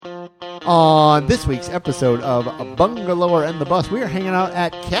On this week's episode of Bungalower and the Bus, we are hanging out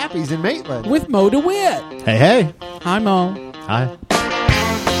at Kappy's in Maitland. With Mo DeWitt. Hey, hey. Hi, Mo. Hi.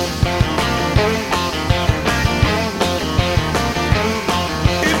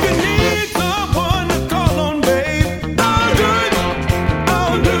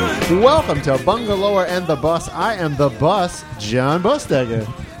 Welcome to Bungalower and the Bus. I am the bus, John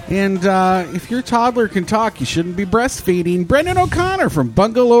Bustegger. And if your toddler can talk, you shouldn't be breastfeeding. Brendan O'Connor from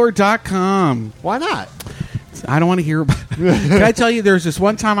Bungalower.com. Why not? I don't want to hear about it. Can I tell you, there was this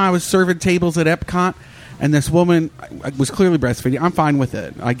one time I was serving tables at Epcot, and this woman was clearly breastfeeding. I'm fine with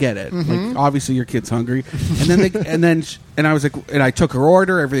it. I get it. Mm-hmm. Like, obviously, your kid's hungry. And then I was like, and I took her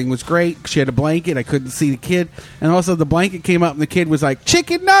order. Everything was great. She had a blanket. I couldn't see the kid. And also, the blanket came up, and the kid was like,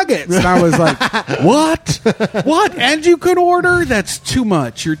 chicken nuggets. And I was like, what? What? And you could order? That's too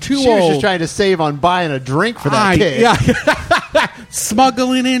much. You're too old. She was just trying to save on buying a drink for that kid. Yeah.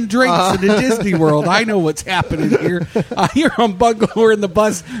 Smuggling in drinks into Disney World. I know what's happening here. Here on Bungalower in the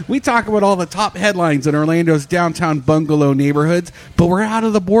Bus, we talk about all the top headlines in Orlando's downtown bungalow neighborhoods, but we're out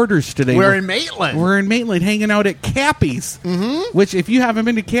of the borders today. We're in Maitland. We're in Maitland, hanging out at Kappy's. Mm-hmm. Which, if you haven't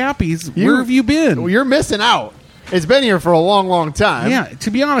been to Kappy's, where have you been? You're missing out. It's been here for a long, long time. Yeah, to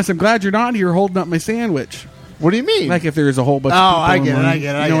be honest, I'm glad you're not here holding up my sandwich. What do you mean? Like if there's a whole bunch of people I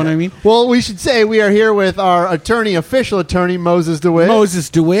get it. You know what I mean? Well, we should say we are here with our official attorney, Moses DeWitt. Moses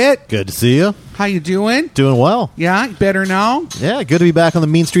DeWitt. Good to see you. How you doing? Doing well. Yeah, better now? Yeah, good to be back on the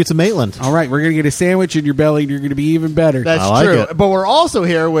mean streets of Maitland. All right, we're going to get a sandwich in your belly, and you're going to be even better. That's like true. it. But we're also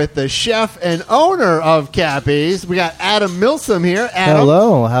here with the chef and owner of Kappy's. We got Adam Milsom here. Adam,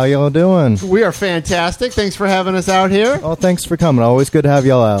 hello, how y'all doing? we are fantastic. Thanks for having us out here. Oh, thanks for coming. Always good to have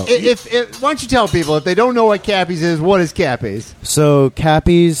y'all out. Why don't you tell people, if they don't know what Kappy's is, what is Kappy's? So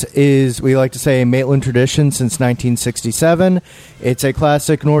Kappy's is, we like to say, a Maitland tradition since 1967. It's a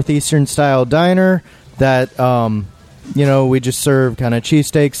classic Northeastern style diner that, we just serve kind of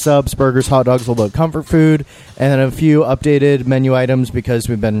cheesesteaks, subs, burgers, hot dogs, a little bit of comfort food, and then a few updated menu items because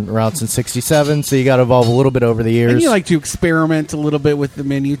we've been around since 67, so you got to evolve a little bit over the years. And you like to experiment a little bit with the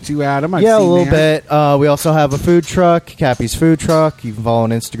menu too, Adam. I've a seen little that. bit. We also have a food truck, Kappy's Food Truck. You can follow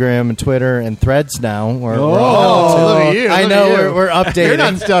on Instagram and Twitter and Threads now. We're look at you. I know, we're updating. You're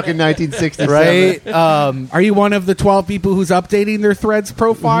not stuck in 1967. Right? Are you one of the 12 people who's updating their Threads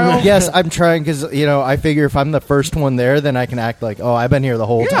profile? Yes, I'm trying because, I figure if I'm the first one there, then I can act like, I've been here the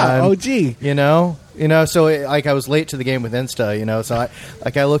whole time. Oh, gee. So I was late to the game with Insta, so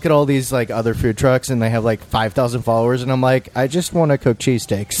I look at all these like other food trucks and they have like 5,000 followers and I'm like, I just want to cook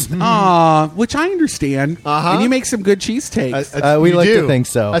cheesesteaks. Which I understand. And you make some good cheesesteaks. We like to think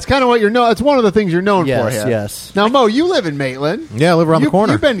so. That's kind of what you're known. That's one of the things you're known for here. Yes. Now, Mo, you live in Maitland. Yeah, I live around the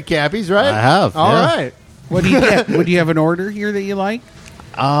corner. You've been to Kappy's, right? I have. All yeah. right. What do you get? Would you have an order here that you like?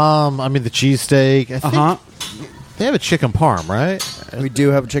 The cheesesteak. I think they have a chicken parm, right? We do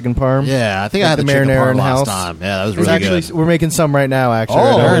have a chicken parm. Yeah, I think I had the chicken marinara parm last house. time. Yeah, that was really good. We're making some right now, actually.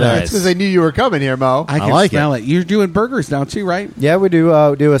 Oh, very nice. That's because they knew you were coming here, Mo. I can like smell it. You're doing burgers now too, right? Yeah, we do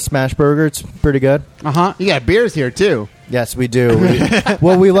a smash burger. It's pretty good. You got beers here too. Yes, we do.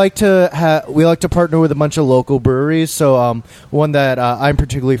 We like to partner with a bunch of local breweries. So one that I'm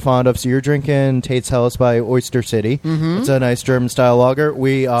particularly fond of. So you're drinking Tate's Helles by Oyster City. Mm-hmm. It's a nice German style lager.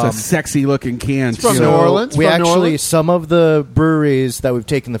 It's a sexy looking can. It's from New Orleans. Some of the breweries that we've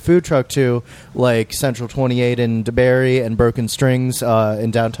taken the food truck to, like Central 28 in DeBerry and Broken Strings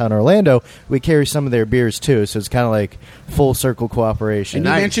in downtown Orlando, we carry some of their beers too. So it's kind of like full circle cooperation. And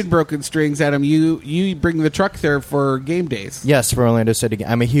you mentioned Broken Strings, Adam. You bring the truck there for game days. Yes, for Orlando City.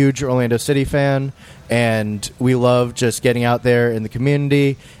 I'm a huge Orlando City fan, and we love just getting out there in the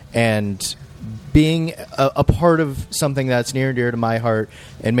community and being a part of something that's near and dear to my heart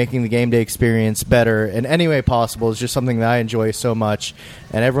and making the game day experience better in any way possible is just something that I enjoy so much.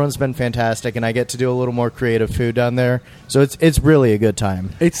 And everyone's been fantastic, and I get to do a little more creative food down there. So it's really a good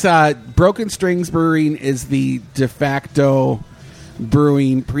time. It's Broken Strings Brewing is the de facto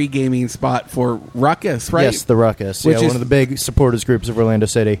brewing pre-gaming spot for Ruckus, right? Yes, the Ruckus. Which is one of the big supporters groups of Orlando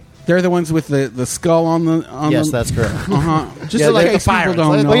City. They're the ones with the skull on the... Yes, that's correct. Just like the pirates.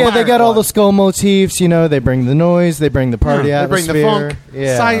 Well, yeah, they got all the skull motifs. They bring the noise, they bring the party atmosphere. They bring the funk.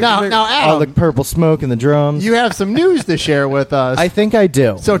 Yeah. Now, Adam, all the purple smoke and the drums. You have some news to share with us. I think I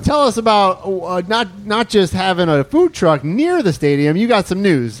do. So tell us about not just having a food truck near the stadium. You got some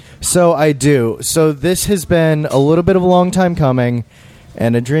news. So I do. So this has been a little bit of a long time coming.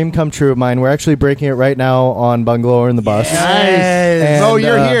 And a dream come true of mine. We're actually breaking it right now on Bungalower in the Bus. Nice. Oh,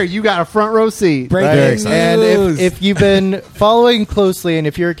 you're here. You got a front row seat. Breaking news. And if you've been following closely, and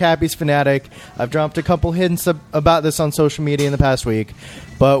if you're a Kappy's fanatic, I've dropped a couple hints about this on social media in the past week.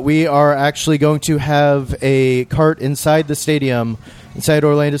 But we are actually going to have a cart inside the stadium, inside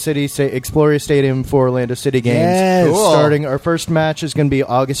Orlando City Exploria Stadium for Orlando City games. Yes. Cool. Starting our first match is going to be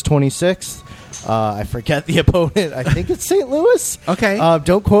August 26th. I forget the opponent. I think it's St. Louis. Okay.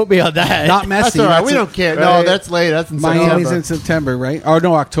 Don't quote me on that. Not messy. That's all right. That's We don't care. No, right. that's late. That's in Miami's September. in September, right? Oh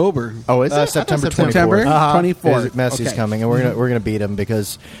no, October. Oh, is it? I thought September September 24th. 24th. Messi's Okay. coming, and we're gonna beat him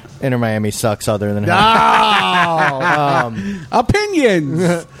because Inter Miami sucks. Other than him,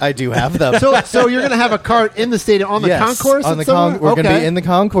 Opinions. I do have them. So you're going to have a cart in the stadium on the Yes, concourse? on the somewhere? we're going to Okay. be in the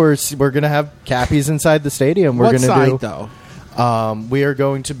concourse. We're going to have Cappies inside the stadium. We're What going to side do. though? We are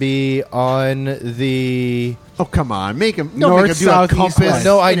going to be on the. Oh, come on. Make him North, do a south, east, compass. west.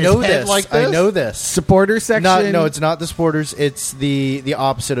 No, I in his know head this. like I this? know this. Supporter section. No, it's not the supporters. It's the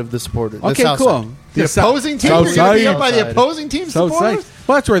opposite of the supporters. Okay, the south cool. side. The opposing team? South You're going to be side. up by the South side. opposing team So supporters? sick.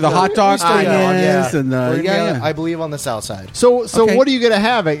 Well, that's where the hot dog still stand got is, Yeah. and We're the gonna- yeah. I believe on the south side. So Okay. what are you going to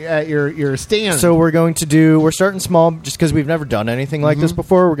have at your stand? So we're going to do. We're starting small, just because we've never done anything like this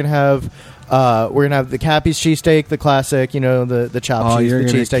before. We're gonna have the Cappy's cheesesteak, the classic, the chopped Oh, cheese, you're the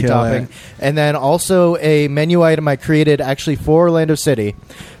gonna cheesesteak kill topping, it. and then also a menu item I created actually for Orlando City.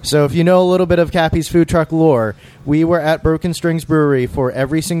 So if you know a little bit of Cappy's food truck lore, we were at Broken Strings Brewery for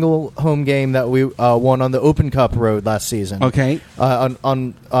every single home game that we won on the Open Cup road last season. Okay. on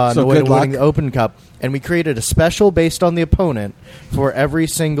So the way good to winning luck. the Open Cup, and we created a special based on the opponent for every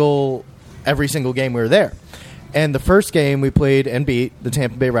single game we were there. And the first game we played and beat the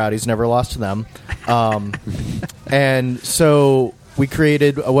Tampa Bay Rowdies, never lost to them. And so we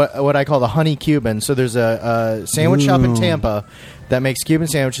created what I call the Honey Cuban. So there's a sandwich shop in Tampa that makes Cuban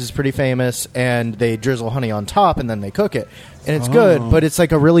sandwiches, pretty famous, and they drizzle honey on top and then they cook it. And it's good, but it's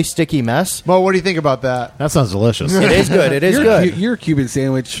like a really sticky mess. Mo, what do you think about that? That sounds delicious. It is good. It is good. You're a Cuban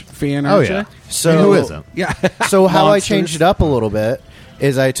sandwich fan, Oh aren't yeah. you? So Who isn't? Yeah. So how I Monsters. changed it up a little bit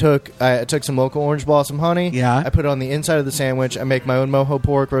is I took some local orange blossom honey. Yeah. I put it on the inside of the sandwich. I make my own mojo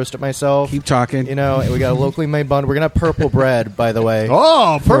pork, roast it myself. Keep talking. We got a locally made bun. We're gonna have purple bread, by the way.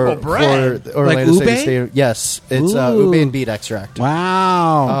 Oh, purple for bread. the Orlando Like City ube? Stadium. Yes, it's Ooh. ube and beet extract.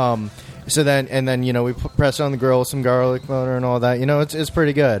 Wow. So then we press it on the grill with some garlic butter and all that. It's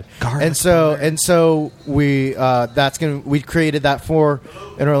pretty good. Garlic and so we we created that for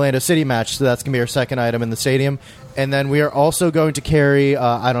an Orlando City match. So that's gonna be our second item in the stadium. And then we are also going to carry.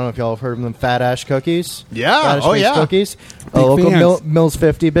 I don't know if y'all have heard of them, Fat Ash cookies. Yeah. Fat Ash Oh, Face yeah. cookies. A Big local fans. Mills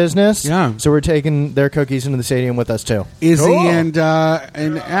 50 business. Yeah. So we're taking their cookies into the stadium with us too. Izzy Cool. and Ash.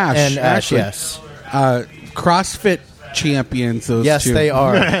 And Ash, Ashley. yes. CrossFit champions. Those Yes, two. they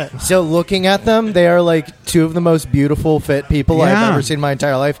are. So looking at them, they are like two of the most beautiful fit people I've Yeah. ever seen in my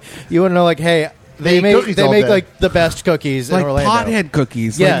entire life. You want to know, like, hey, They eat cookies they all make day. like the best cookies Like in Orlando. pothead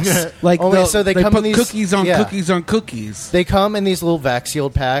cookies. Yes. Like Only- so they come put in these- cookies on yeah. cookies on cookies. They come in these little vac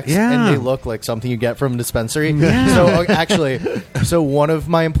sealed packs, Yeah. and they look like something you get from a dispensary. Yeah. So actually, one of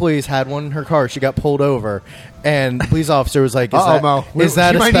my employees had one in her car. She got pulled over, and the police officer was like, Uh-oh, Mo. is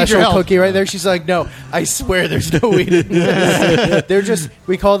that You a might need your special help." cookie right there?" She's like, "No, I swear there's no weed in this." They're just,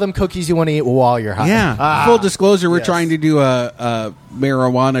 we call them cookies you want to eat while you're high. Yeah. Full disclosure, we're Yes. trying to do a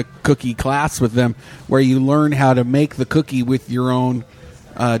marijuana cookie class with them where you learn how to make the cookie with your own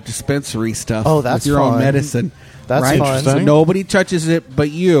dispensary stuff. Oh, that's with your own fun. medicine. That's right? fun. So nobody touches it but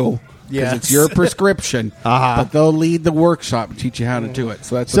you. Because Yes. it's your prescription. Uh-huh. But they'll lead the workshop and teach you how to do it.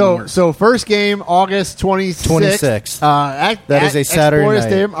 So that's what So first game, August 26th. 26th. That is a Saturday Exploria night.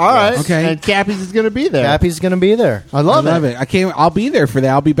 Stadium. All right. Yes. Okay. And Cappy's is going to be there. Cappy's going to be there. I love, I love it. I'll be there for that.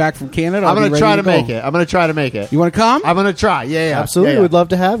 I'll be back from Canada. I'm going going to try to make it. I'm going to try to make it. You want to come? I'm going to try. Yeah. Absolutely. Yeah, yeah. Would love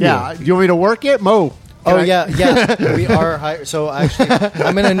to have Yeah. you. Do you want me to work it? Mo. Oh, Can I- yeah. We are hired. So actually,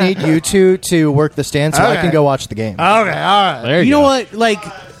 I'm going to need you two to work the stand so I Okay. can go watch the game. Okay. All right. There You you know go. what? Like,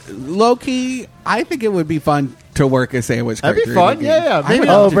 low key, I think it would be fun to work a sandwich. That'd be cart during fun. the Yeah. game. Yeah. Maybe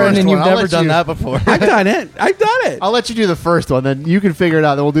Oh, not the Brandon, first you've one. I'll never let done you- that before. I've done it. I've done it. I'll let you do the first one, then you can figure it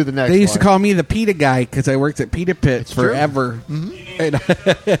out. Then we'll do the next. They used to one. call me the pita guy because I worked at Pita Pit true. forever. And, All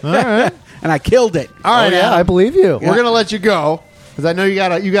right. and I killed it. All right. Oh, yeah, Adam. I believe you. We're gonna let you go because I know you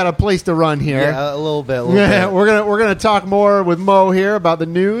got a place to run here. Yeah, a little bit. Yeah, we're gonna talk more with Mo here about the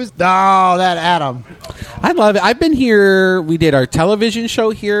news. Oh, that Adam. I love it. I've been here. We did our television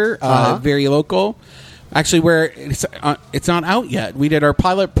show here, Uh-huh. very local. Actually, where it's not out yet. We did our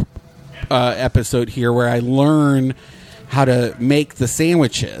pilot episode here where I learn how to make the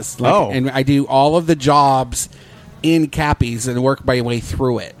sandwiches. And I do all of the jobs in Cappy's and work my way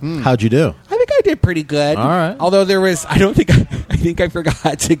through it. How'd you do? I think I did pretty good. All right. Although I don't think I think I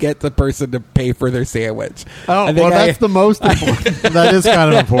forgot to get the person to pay for their sandwich. Oh, I think well, that's the most important. That is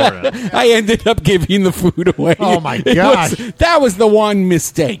kind of important. I ended up giving the food away. Oh, my It gosh. that was the one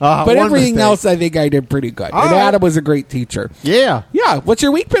mistake. But one everything mistake. else, I think I did pretty good. All And right. Adam was a great teacher. Yeah. Yeah. What's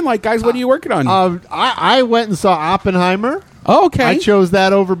your week been like, guys? What are you working on? I went and saw Oppenheimer. oh, okay. I chose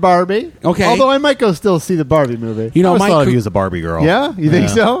that over Barbie. Okay. Although I might go still see the Barbie movie. you I know, always thought Mike, of you as a Barbie girl. Yeah? You think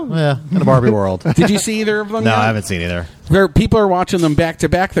so? Yeah, in a Barbie world. did you see either of them? No, yet? I haven't seen either. People are watching them back to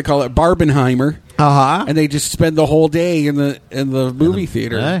back. They call it Barbenheimer, Uh-huh. and they just spend the whole day in the movie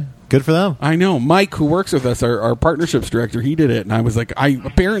theater. Hey, good for them. I know. Mike, who works with us, our partnerships director, he did it, and I was like, I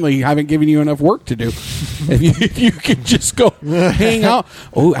apparently haven't given you enough work to do. if you could just go hang out.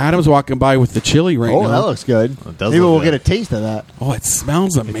 Oh, Adam's walking by with the chili right Oh, now. that looks good. It does Maybe look we'll good. get a taste of that. Oh, it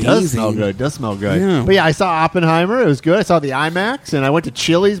smells amazing. It does smell good. Does smell good. Yeah. But yeah, I saw Oppenheimer. It was good. I saw the IMAX, and I went to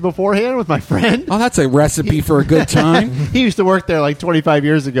Chili's beforehand with my friend. Oh, that's a recipe for a good time. He used to work there like 25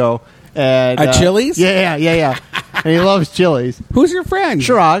 years ago. And, At Chili's? Yeah. And he loves Chili's. Who's your friend?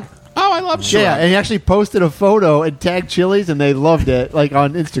 Shirag. Oh, I love Shirag. Yeah, and he actually posted a photo and tagged Chili's, and they loved it, like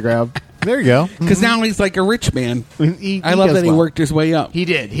on Instagram. There you go. Because now he's like a rich man. I love does that he well. worked his way up. He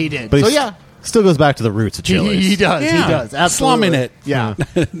did. But So he yeah, still goes back to the roots of Chili's. he does. Yeah. He does. Absolutely. Slumming it. Yeah.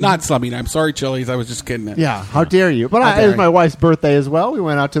 Not slumming. I'm sorry, Chili's. I was just kidding it. Yeah. How dare you? But How it dare was you. my wife's birthday as well. We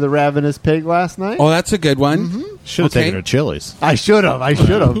went out to the Ravenous Pig last night. Oh, that's a good one. Should have Okay. taken her to Chili's. I should have.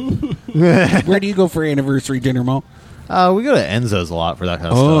 Where do you go for anniversary dinner, Mo? We go to Enzo's a lot for that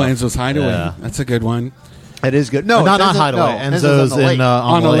kind of Oh, stuff. Enzo's Hideaway. Yeah. That's a good one. It is good. No, not Enzo's- Hideaway. no, Enzo's on the lake.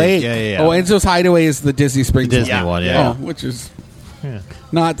 on the the lake. Yeah. Oh, Enzo's Hideaway is the Disney Springs The Disney one, yeah. Oh, which is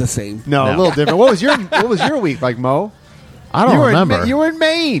not the same. No, a No. little different. What was your week like, Mo? I don't you were remember. You were in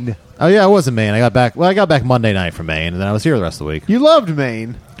Maine. Oh yeah, I was in Maine. I got back Monday night from Maine, and then I was here the rest of the week. You loved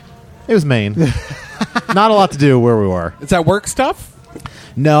Maine. It was Maine. Not a lot to do where we were. Is that work stuff?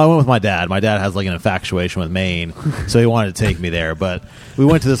 No, I went with my dad. My dad has like an infatuation with Maine, so he wanted to take me there. But we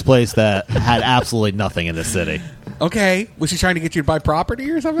went to this place that had absolutely nothing in the city. Okay. Was he trying to get you to buy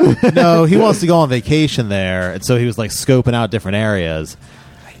property or something? No, he wants to go on vacation there, and so he was like scoping out different areas.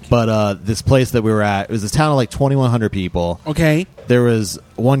 But this place that we were at, it was this town of like 2,100 people. Okay. There was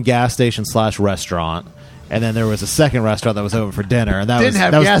one gas station / restaurant, and then there was a second restaurant that was open for dinner. And that Didn't was,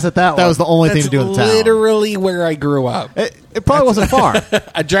 have that was- gas at that That one. was the only That's thing to do in the town. literally where I grew up. It probably wasn't far.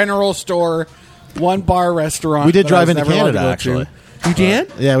 A general store, one bar restaurant. We did that drive I was into never allowed to Canada, go actually. to. You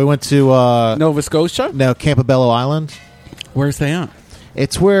did? Yeah, we went to Nova Scotia? Campobello Island. Where's they at?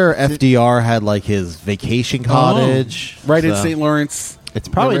 It's where FDR had like his vacation cottage. Oh, right in So- St. Lawrence. It's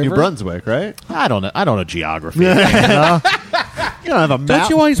probably The New river? Brunswick, right? I don't know geography. You don't have a map. Don't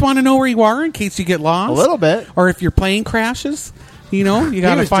you always want to know where you are in case you get lost? A little bit. Or if your plane crashes, you know, you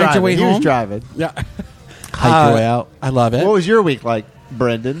got He to was find your driving. way He home. was driving. Yeah. Hike your way out. I love it. What was your week like,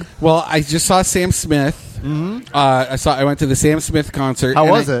 Brendan? Well, I just saw Sam Smith. Mm-hmm. I went to the Sam Smith concert. How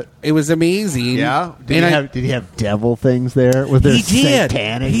and was it? It was amazing. Did he have devil things there? Was there He did.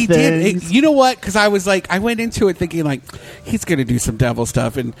 satanic He things? did. You know what? Because I was like, I went into it thinking like, he's going to do some devil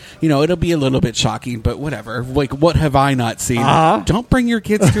stuff, and you know, it'll be a little bit shocking, but whatever. Like, what have I not seen? Uh-huh. Don't bring your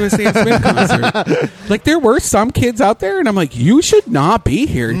kids to a Sam Smith concert. Like, there were some kids out there, and I'm like, you should not be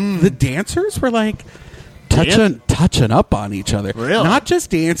here. The dancers were like touching up on each other, Really? not just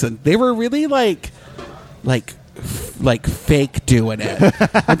dancing. They were really like fake doing it.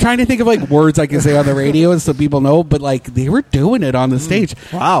 I'm trying to think of like words I can say on the radio so people know, but like they were doing it on the stage.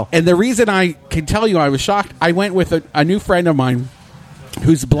 Wow. And the reason I can tell you I was shocked, I went with a new friend of mine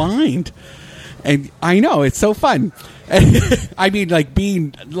who's blind. And I know, it's so fun. I mean, like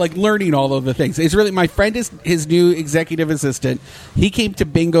being, like learning all of the things. It's really, my friend is his new executive assistant. He came to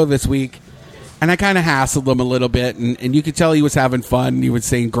bingo this week. And I kind of hassled him a little bit, and you could tell he was having fun. He was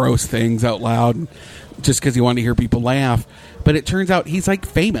saying gross things out loud, just because he wanted to hear people laugh. But it turns out he's like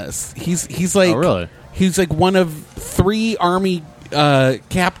famous. He's like, Oh, really? He's like one of 3 Army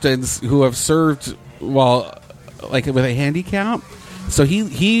captains who have served while like with a handicap. So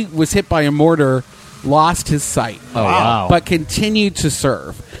he was hit by a mortar, lost his sight. Oh, wow. But continued to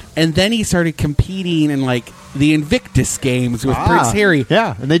serve, and then he started competing in like the Invictus games with Prince Harry.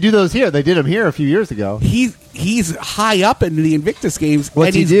 Yeah, and they do those here. They did them here a few years ago. He's high up in the Invictus games. What's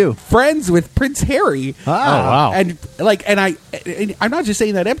and he he's do? Friends with Prince Harry. Oh, wow. And like, and I'm not just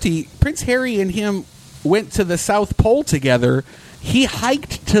saying that empty. Prince Harry and him went to the South Pole together. He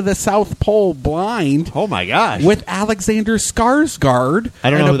hiked to the South Pole blind. Oh my gosh! With Alexander Skarsgård. I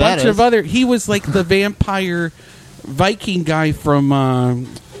don't and know a who that bunch is. of other. He was like the vampire Viking guy from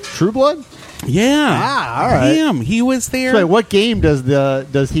True Blood. Yeah. All right. Him. He was there. Wait, what game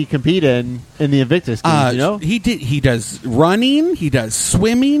does he compete in the Invictus games? You know, He does running. He does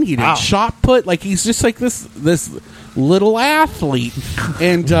swimming. He does Wow. shot put. Like he's just like this little athlete.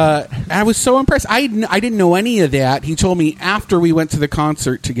 And I was so impressed. I didn't know any of that. He told me after we went to the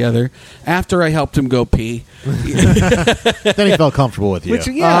concert together. After I helped him go pee. Then he felt comfortable with you. Which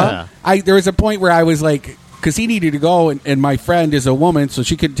there was a point where I was like. Because he needed to go, and my friend is a woman, so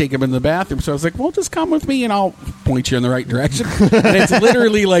she couldn't take him in the bathroom. So I was like, well, just come with me, and I'll point you in the right direction. And it's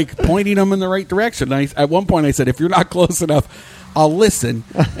literally like pointing him in the right direction. And at one point, I said, if you're not close enough, I'll listen.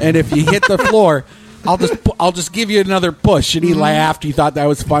 And if you hit the floor, I'll just give you another push. And he laughed. He thought that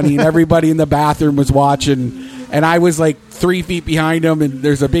was funny. And everybody in the bathroom was watching. And I was like 3 feet behind him, and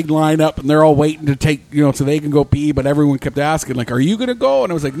there's a big lineup, and they're all waiting to take, so they can go pee. But everyone kept asking, like, "Are you going to go?"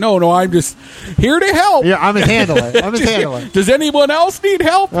 And I was like, "No, I'm just here to help." yeah, I'm his handler. Does anyone else need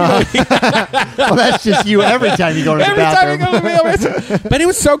help? Well, that's just you every time you go to the bathroom. But it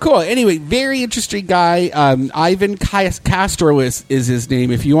was so cool. Anyway, very interesting guy. Ivan Castro is his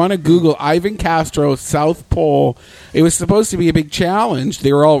name. If you want to Google Ivan Castro, South Pole, it was supposed to be a big challenge.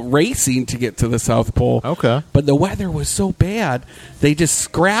 They were all racing to get to the South Pole. Okay. But the weather was so bad, they just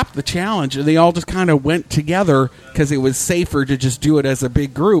scrapped the challenge, and they all just kind of went together because it was safer to just do it as a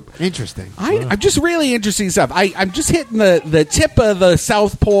big group. Interesting. I'm just really interesting stuff. I'm just hitting the tip of the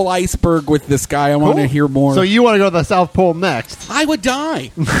South Pole iceberg with this guy. I want to hear more. So you want to go to the South Pole next? I would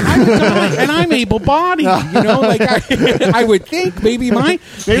die. And I'm able-bodied. Like I would think maybe my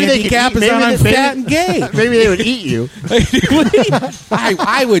handicap is that I'm fat and gay. Maybe they would eat you.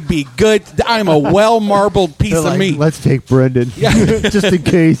 I would be good. I'm a well-marbled piece of meat. Let's take Brendan, just in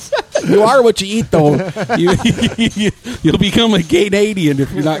case. You are what you eat, though. You'll become a Canadian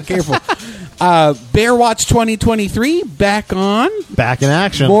if you're not careful. Bear Watch 2023 back on. Back in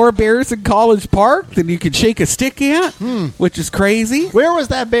action. More bears in College Park than you can shake a stick at, which is crazy. Where was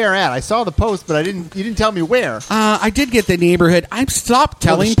that bear at? I saw the post, but you didn't tell me where. I did get the neighborhood. I've stopped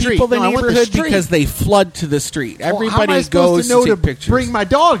telling people the neighborhood because they flood to the street. Everybody how am I goes supposed to know take to pictures. bring my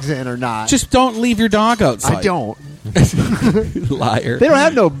dogs in or not? Just don't leave your dog outside. I don't. Liar. They don't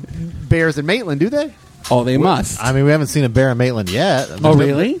have no bears in Maitland, do they? Oh, they must. I mean, we haven't seen a bear in Maitland yet. Oh,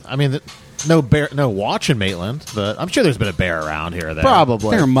 really? I mean, no watch in Maitland, but I'm sure there's been a bear around here or there.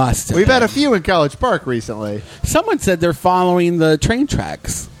 Probably. There must have We've been. had a few in College Park recently. Someone said they're following the train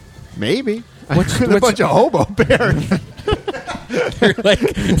tracks. Maybe. What's a bunch of hobo bears. They're like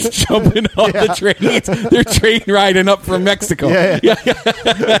jumping on the trains. They're train riding up from Mexico.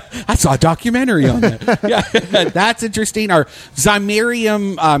 Yeah. I saw a documentary on that. Yeah, that's interesting. Our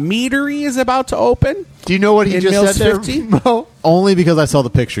Zymarium meadery is about to open. Do you know what he In just Mills said there, 50? Mo? Only because I saw the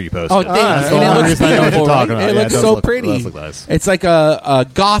picture you posted. Oh, thanks. Alright. And it looks I know what you're beautiful, talking right? about. It Yeah, looks does so look- pretty. does look nice. It's like a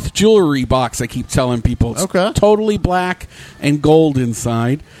goth jewelry box. I keep telling people. It's Okay. totally black and gold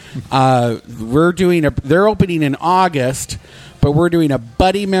inside. They're opening in August, but we're doing a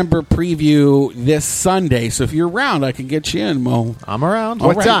buddy member preview this Sunday. So if you're around, I can get you in, Mo. I'm around.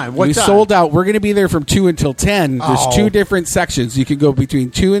 What time? What we time? sold out. We're going to be there from 2 until 10. There's Oh. 2 different sections. You can go between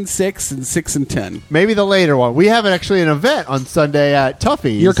 2 and 6 and 6 and 10. Maybe the later one. We have actually an event on Sunday at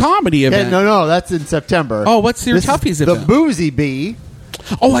Tuffy's. Your comedy event. Yeah, no, that's in September. Oh, what's your This is Tuffy's The event? Boozy Bee.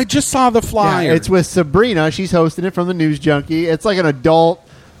 Oh, I just saw the flyer. Yeah, it's with Sabrina. She's hosting it from the News Junkie. It's like an adult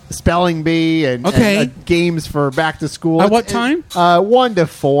spelling bee and, Okay. and games for back to school. At what time? 1 to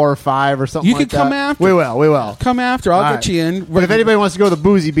 4 or 5 or something You like can come that. after. We will. Come after. I'll All get right. you in. But if anybody wants to go to the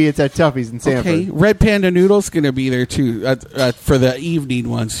Boozy Bee, it's at Tuffy's in Sanford. Okay, Red Panda Noodle's going to be there too for the evening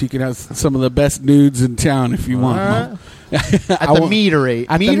one, so you can have some of the best nudes in town if you want. Mo. At the meadery.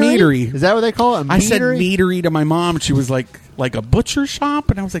 At the meadery. Is that what they call it? A I said meadery? meadery to my mom, and she was like a butcher shop,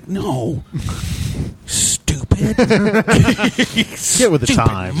 and I was like, no, stupid. Get with the Stupid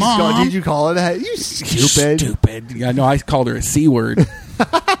times. Mom. Did you call it that? You stupid. Stupid. Yeah, no, I called her a C word.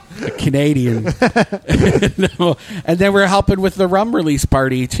 A Canadian. No. And then we're helping with the rum release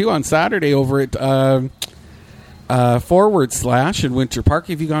party too on Saturday over at / in Winter Park.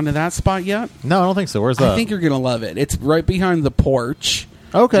 Have you gone to that spot yet? No, I don't think so. Where's that? I think you're going to love it. It's right behind the porch.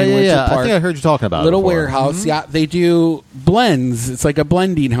 Okay, in yeah, Winter yeah. I Park. think I heard you talking about Little it before. warehouse. Yeah, they do blends. It's like a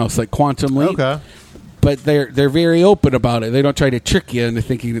blending house, like Quantum Leap. Okay. but they're very open about it. They don't try to trick you into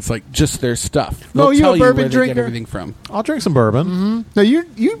thinking it's like just their stuff. No, They'll you tell a you where bourbon they drinker? get everything from. I'll drink some bourbon. No,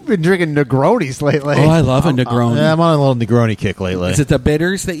 you've been drinking Negronis lately. Oh, I love a Negroni. Yeah, I'm on a little Negroni kick lately. Is it the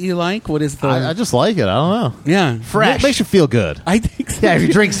bitters that you like? What is the? I just like it. I don't know. Yeah, Fresh. It makes you feel good. I think so. Yeah, if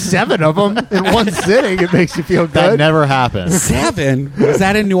you drink 7 of them in one sitting, it makes you feel That good. never happens. 7. Was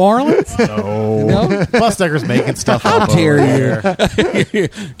that in New Orleans? No. Busdecker's making stuff How up over here. dare you?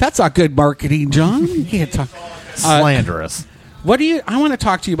 That's not good marketing, John. You can't talk. Slanderous. What do you? I want to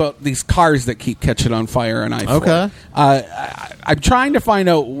talk to you about these cars that keep catching on fire on I-4. Okay. I'm trying to find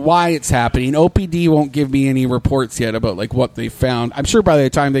out why it's happening. OPD won't give me any reports yet about like what they found. I'm sure by the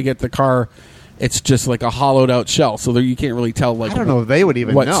time they get the car, it's just like a hollowed out shell, so you can't really tell. Like I don't know if they would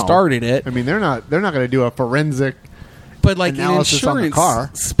even what know. started it. I mean, they're not going to do a forensic. But like in analysis on the insurance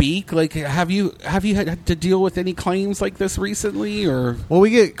car. speak, like have you had to deal with any claims like this recently, or Well, we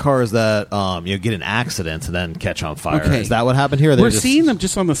get cars that get in accidents and then catch on fire. Okay. Is that what happened here? Or they're we're just- seeing them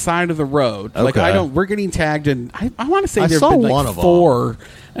just on the side of the road? Like Okay. we're getting tagged, and I want to say I there've saw been like one of them. 4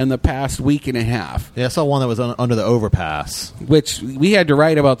 in the past week and a half. Yeah, I saw one that was under the overpass. Which we had to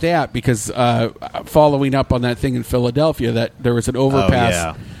write about that because following up on that thing in Philadelphia, that there was an overpass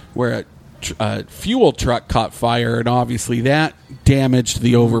yeah. where a fuel truck caught fire, and obviously that damaged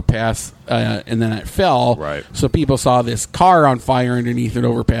the overpass, and then it fell. Right. So people saw this car on fire underneath an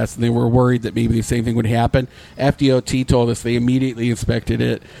overpass, and they were worried that maybe the same thing would happen. FDOT told us they immediately inspected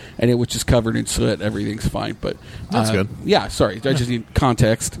it, and it was just covered in soot. Everything's fine. But That's good. Yeah, sorry. I just need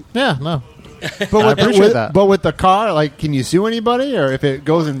context. Yeah, no. But appreciate that. But with the car, like, can you sue anybody, or if it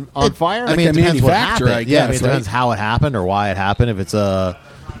goes on fire? I mean, it the depends what manufacturer, happened. I Yeah, guess, it depends right? how it happened or why it happened. If it's a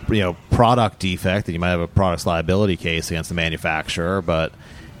product defect, then you might have a products liability case against the manufacturer. But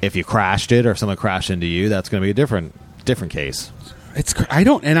if you crashed it or someone crashed into you, that's going to be a different case. I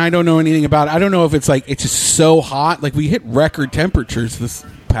don't know anything about it. I don't know if it's like it's just so hot. Like we hit record temperatures this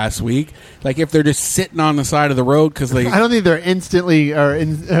past week. Like if they're just sitting on the side of the road because they. I don't think they're instantly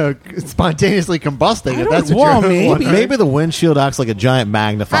or spontaneously combusting. If that's what well, you're maybe. wondering. Maybe the windshield acts like a giant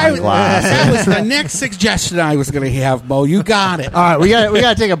magnifying glass. That was the next suggestion I was going to have, Mo. You got it. All right, we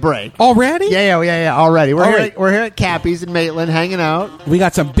got to take a break. Already? Yeah. Already, we're All here. right. We're here at Kappy's in Maitland, hanging out. We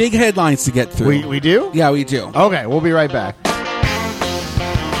got some big headlines to get through. We do. Yeah, we do. Okay, we'll be right back.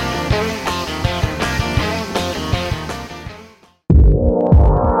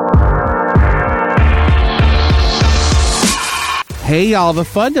 Hey, y'all, the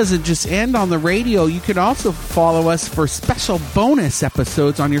fun doesn't just end on the radio. You can also follow us for special bonus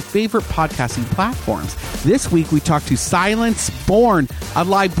episodes on your favorite podcasting platforms. This week, we talked to Silence Bourne, a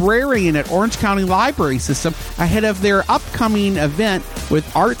librarian at Orange County Library System, ahead of their upcoming event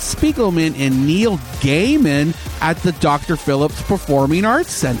with Art Spiegelman and Neil Gaiman at the Dr. Phillips Performing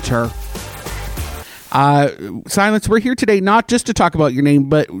Arts Center. Silence, we're here today not just to talk about your name,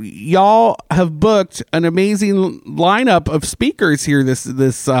 but y'all have booked an amazing lineup of speakers here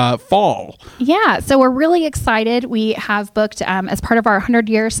this fall. Yeah, so we're really excited. We have booked, as part of our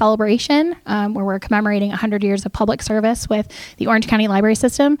 100-year celebration, where we're commemorating 100 years of public service with the Orange County Library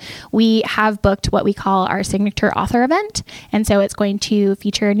System, we have booked what we call our signature author event. And so it's going to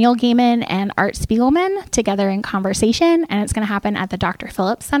feature Neil Gaiman and Art Spiegelman together in conversation, and it's going to happen at the Dr.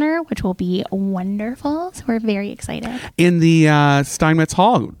 Phillips Center, which will be wonderful. So we're very excited. In the Steinmetz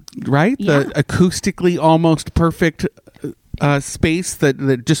Hall, right? Yeah. The acoustically almost perfect space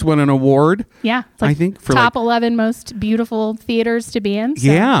that just won an award. Yeah, it's like I think for top 11 most beautiful theaters to be in. So,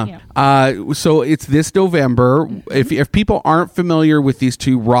 Yeah. you know. So it's this November. If people aren't familiar with these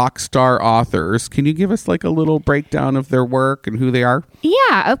two rock star authors, can you give us like a little breakdown of their work and who they are?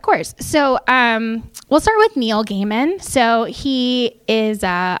 Yeah, of course. So we'll start with Neil Gaiman. So he is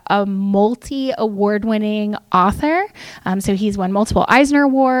a multi-award-winning author. So he's won multiple Eisner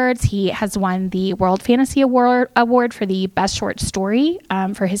Awards. He has won the World Fantasy Award for the best short story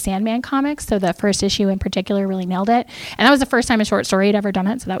for his Sandman comics. So the first issue in particular really nailed it. And that was the first time a short story had ever done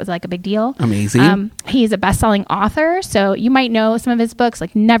it. So that was like a big deal. Amazing. He's a best-selling author. So you might know some of his books,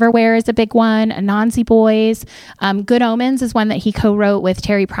 like Neverwhere is a big one, Anansi Boys. Good Omens is one that he co-wrote with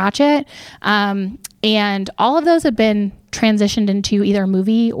Terry Pratchett. And all of those have been transitioned into either a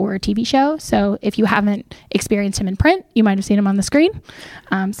movie or a TV show. So if you haven't experienced him in print, you might have seen him on the screen.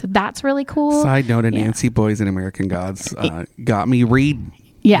 So that's really cool. Side note, Yeah. Nancy Boys and American Gods got me read.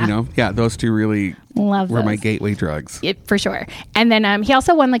 Yeah. Those two really Love were my those. gateway drugs. For sure. And then he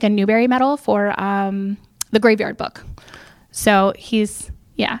also won like a Newbery Medal for the Graveyard Book. So he's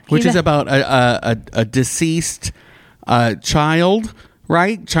Which is about a deceased child,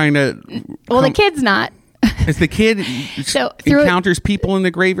 right? Trying to the kid's not. As the kid encounters people in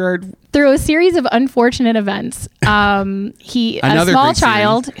the graveyard. Through a series of unfortunate events, a small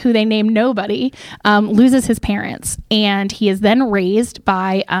child who they name Nobody loses his parents, and he is then raised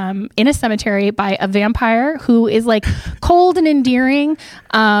by in a cemetery by a vampire who is like cold and endearing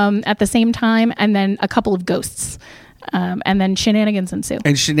at the same time, and then a couple of ghosts. And then shenanigans ensue.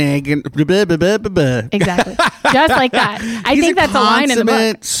 Exactly. Just like that. I think that's a line in the book. He's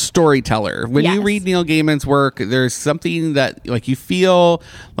a consummate storyteller. When you read Neil Gaiman's work, there's something that like you feel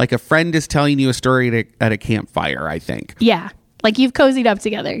like a friend is telling you a story at a campfire, I think. Yeah. Like you've cozied up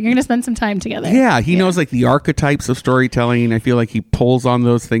together. You're going to spend some time together. Yeah. He knows like the archetypes of storytelling. I feel like he pulls on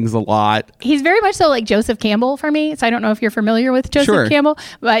those things a lot. He's very much so like Joseph Campbell for me. So I don't know if you're familiar with Joseph Campbell,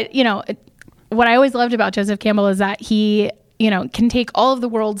 but what I always loved about Joseph Campbell is that he, can take all of the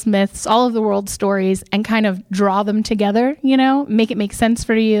world's myths, all of the world's stories, and kind of draw them together, make it make sense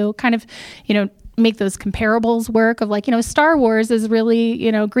for you, kind of, make those comparables work of like, Star Wars is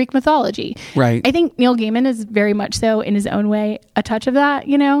really, Greek mythology. Right. I think Neil Gaiman is very much so in his own way a touch of that,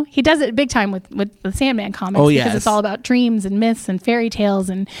 He does it big time with the Sandman comics because it's all about dreams and myths and fairy tales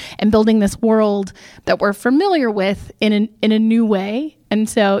and building this world that we're familiar with in a new way. And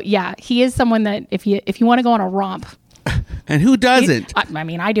so, he is someone that if you want to go on a romp, and who doesn't?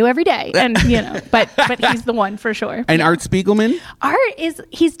 I do every day, and but he's the one for sure. And Art Spiegelman,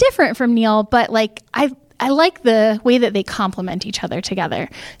 he's different from Neil, but like I like the way that they complement each other together.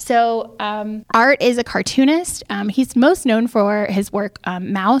 So Art is a cartoonist. He's most known for his work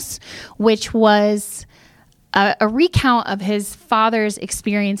Mouse, which was a recount of his father's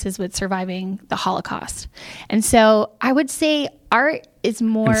experiences with surviving the Holocaust. And so I would say Art is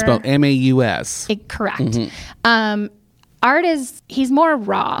more... It's spelled M-A-U-S. Correct. Mm-hmm. Art he's more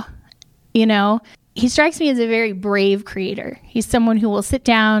raw, He strikes me as a very brave creator. He's someone who will sit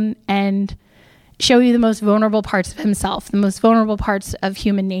down and show you the most vulnerable parts of himself, the most vulnerable parts of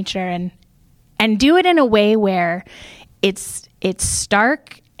human nature, and do it in a way where it's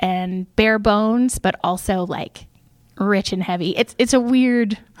stark and bare bones, but also like rich and heavy. It's a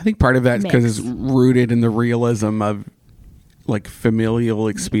weird. I think part of that is because it's rooted in the realism of like familial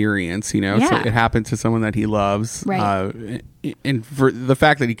experience, So it happened to someone that he loves, right? And for the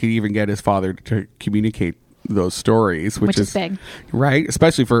fact that he could even get his father to communicate those stories, which is big, right?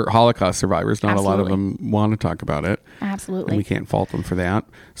 Especially for Holocaust survivors, not Absolutely. a lot of them want to talk about it. Absolutely, and we can't fault them for that.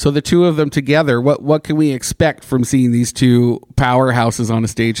 So the two of them together, what can we expect from seeing these two powerhouses on a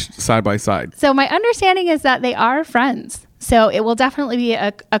stage side by side? So my understanding is that they are friends. So it will definitely be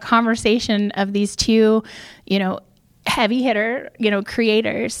a conversation of these two, heavy hitter,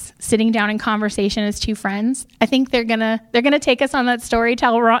 creators sitting down in conversation as two friends. I think they're gonna take us on that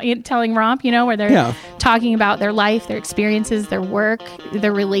storytelling romp, where they're talking about their life, their experiences, their work,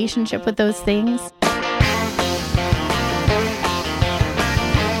 their relationship with those things.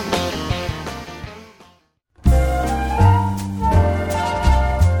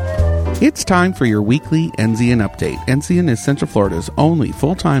 It's time for your weekly Enzian update. Enzian is Central Florida's only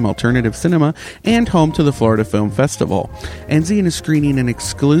full-time alternative cinema and home to the Florida Film Festival. Enzian is screening an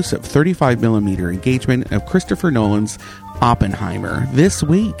exclusive 35mm engagement of Christopher Nolan's Oppenheimer this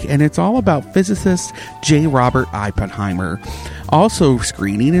week, and it's all about physicist J. Robert Oppenheimer. Also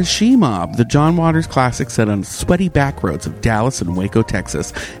screening is She-Mob, the John Waters classic set on sweaty back roads of Dallas and Waco,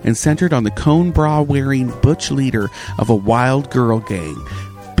 Texas, and centered on the cone bra-wearing butch leader of a wild girl gang,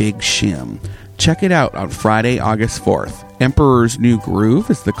 Big Shim. Check it out on Friday, August 4th. Emperor's New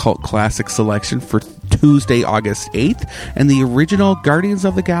Groove is the cult classic selection for Tuesday, August 8th, and the original Guardians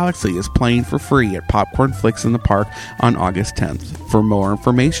of the Galaxy is playing for free at Popcorn Flicks in the Park on August 10th. For more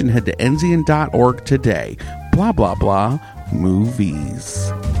information, head to enzian.org today. Blah, blah, blah.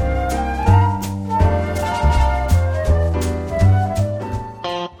 Movies.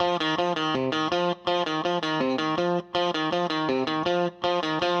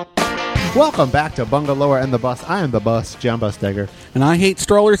 Welcome back to Bungalower and the Bus. I am the Bus, John Busdegger. And I hate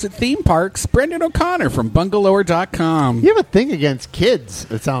strollers at theme parks, Brendan O'Connor from Bungalower.com. You have a thing against kids,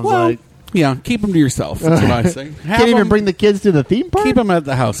 it sounds like. Yeah, keep them to yourself. That's what I say. Can't even bring the kids to the theme park? Keep them at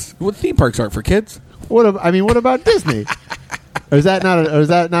the house. Well, theme parks aren't for kids. What about Disney? Or is that not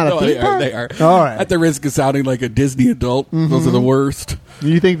a theme park? They are. All right. At the risk of sounding like a Disney adult, those are the worst.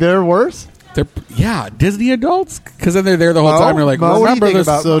 You think they're worse? Disney adults, because then they're there the whole time. They're like, remember this?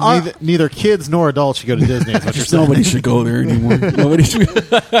 So neither kids nor adults should go to Disney. Is what you're saying. Nobody should go there anymore. Nobody should.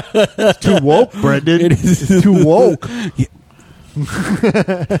 It's too woke, Brendan. It is too woke.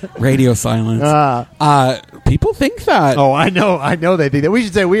 Radio silence. People think that. Oh, I know they think that. We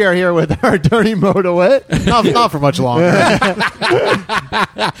should say we are here with our Dirty Modowit. Not for much longer.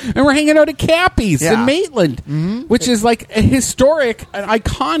 And we're hanging out at Kappy's Yeah. in Maitland, which is like a historic, an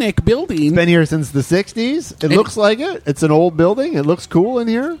iconic building. Been here since the 60s. It looks like it. It's an old building. It looks cool in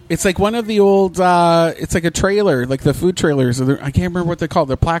here. It's like one of the old, it's like a trailer, like the food trailers. I can't remember what they're called.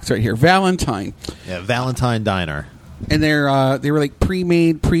 The plaques right here. Valentine. Yeah, Valentine Diner. And they were like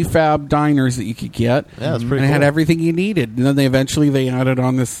pre-made, prefab diners that you could get. Yeah, that's pretty And it had cool. everything you needed. And then they eventually added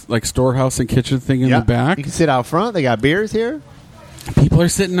on this like storehouse and kitchen thing in the back. You can sit out front. They got beers here. People are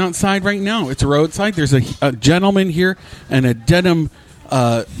sitting outside right now. It's a roadside. There's a gentleman here in a denim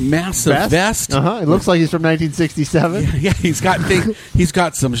massive vest. It looks like he's from 1967. Yeah, he's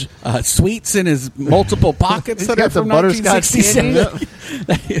got some sweets in his multiple pockets He's that got are some from butterscotch 1967.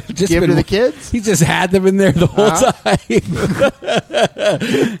 Just Give been- to the kids? He just had them in there the whole time.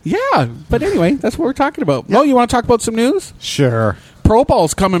 Yeah, but anyway, that's what we're talking about. Oh, you want to talk about some news? Sure. Pro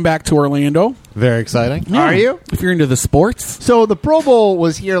Bowl's coming back to Orlando. Very exciting. Are you? If you're into the sports. So the Pro Bowl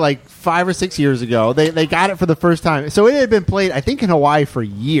was here like 5 or 6 years ago. They got it for the first time. So it had been played, I think, in Hawaii for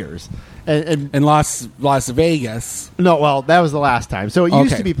years. And In Las Vegas. no, well, that was the last time. So it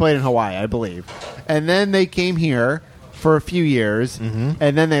used Okay. to be played in Hawaii, I believe. And then they came here for a few years, and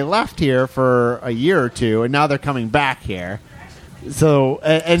then they left here for a year or two, and now they're coming back here. So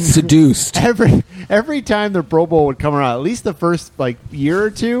and Seduced. every time the Pro Bowl would come around, at least the first like year or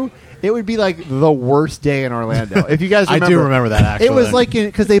two, it would be like the worst day in Orlando. If you guys I remember, do remember that, actually. it was like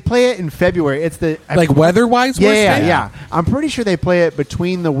because they play it in February. It's the Like weather-wise? worst yeah, day? yeah. I'm pretty sure they play it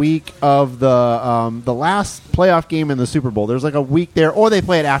between the week of the last playoff game and the Super Bowl. There's like a week there, or they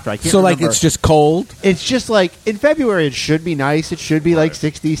play it after. I can't. So, like, remember. it's just cold? It's just like in February it should be nice. It should be like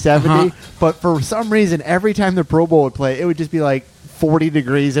 60, 70. But for some reason, every time the Pro Bowl would play, it would just be like 40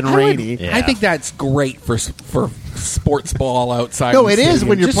 degrees and rainy. Yeah. I think that's great for sports ball outside. No, in it the is stadium.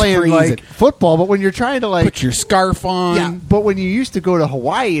 when you're Just playing freeze like it. football, but when you're trying to like Put your scarf on. yeah, but when you used to go to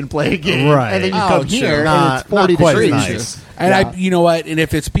Hawaii and play a game, Right. and then you Oh, come sure. here and Not- it's 40 not quite degrees. as nice. And Yeah. you know what? And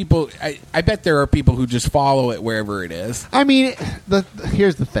if it's people, I bet there are people who just follow it wherever it is. I mean,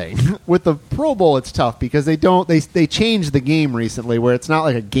 here's the thing with the Pro Bowl, it's tough because they changed the game recently where it's not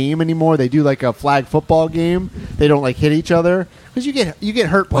like a game anymore. They do like a flag football game. They don't like hit each other because you get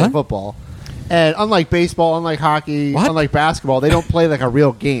hurt playing What? football. And unlike baseball, unlike hockey, What? unlike basketball, they don't play like a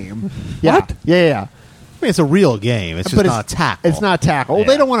real game. Yeah, What? yeah. I mean, it's a real game. It's just But not tackle. It's not tackle. Well,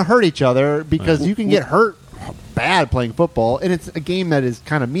 Yeah. they don't want to hurt each other because you can get hurt bad playing football, and it's a game that is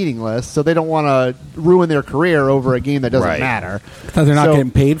kind of meaningless. So they don't want to ruin their career over a game that doesn't Right. matter. Because they're not So-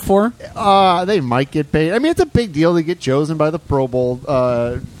 getting paid for. They might get paid. I mean, it's a big deal to get chosen by the Pro Bowl,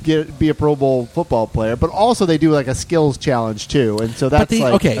 be a Pro Bowl football player. But also, they do like a skills challenge too, and so that's the-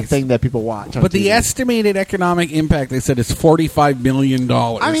 like okay. a thing that people watch. On But the TV. estimated economic impact, they said, is $45 million.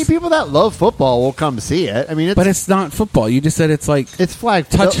 I mean, people that love football will come see it. I mean, but it's not football. You just said it's like it's flag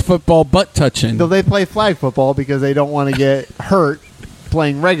touch football, butt touching. So they play flag football because they don't want to get hurt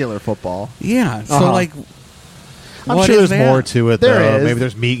playing regular football. Yeah. So Uh-huh. like, I'm what sure is there's that? more to it, There though. is. Maybe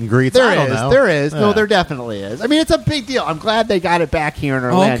there's meet and greets. I don't know. There is. No, Yeah. there definitely is. I mean, it's a big deal. I'm glad they got it back here in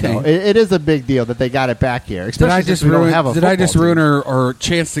Orlando. Okay. It is a big deal that they got it back here. Did Especially I since just we don't ruin? have a Did I just football ruin team. our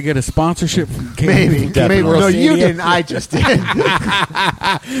chance to get a sponsorship? From Maybe. Campbell No, you Stadium? didn't. I just did.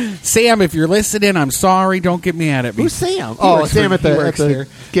 Sam, if you're listening, I'm sorry. Don't get me at it. Who's Sam? He Oh, works Sam for- at he the works there.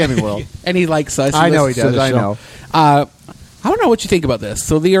 Gaming World. And he likes us. I know he listens to does. the I show. know. I don't know what you think about this.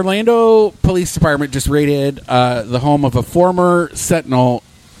 So the Orlando Police Department just raided the home of a former Sentinel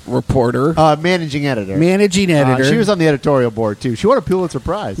reporter, Managing editor. managing editor. She was on the editorial board, too. She won a Pulitzer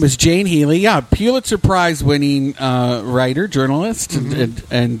Prize. Miss Jane Healy, yeah, Pulitzer Prize winning writer, journalist,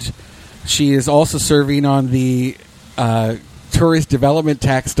 and she is also serving on the Tourist Development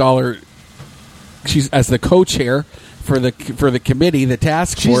Tax Dollar. She's as the co-chair for the committee, the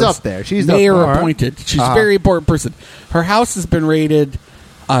task She's force. up there. She's mayor up there. appointed. She's Uh-huh. a very important person. Her house has been raided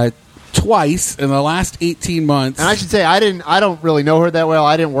twice in the last 18 months. And I should say, I don't really know her that well.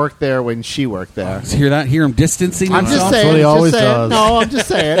 I didn't work there when she worked there. Hear that? Hear him distancing I'm himself? just saying. what he just always saying. does. No, I'm just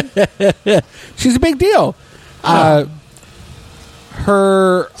saying. She's a big deal.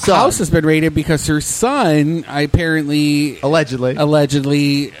 Her Son. house has been raided because her son apparently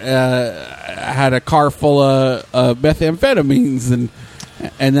Allegedly. had a car full of methamphetamines,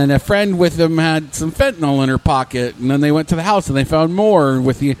 and then a friend with them had some fentanyl in her pocket, and then they went to the house and they found more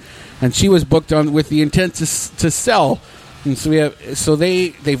and she was booked on with the intent to sell. And so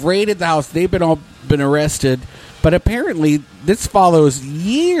they've raided the house. They've been arrested, but apparently this follows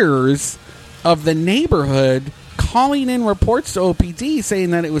years of the neighborhood calling in reports to OPD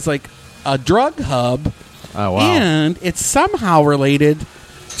saying that it was like a drug hub. Oh, wow. And it's somehow related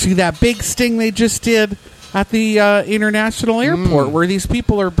to that big sting they just did at the international airport where these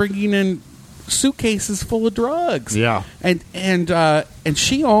people are bringing in suitcases full of drugs. Yeah. And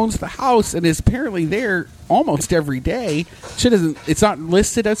she owns the house and is apparently there almost every day. It's not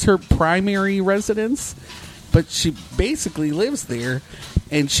listed as her primary residence, but she basically lives there.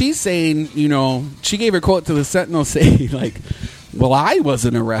 And she's saying, she gave a quote to the Sentinel saying, like, well, I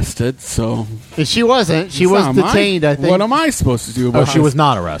wasn't arrested, so... And she wasn't. She was detained, I think. What am I supposed to do about she was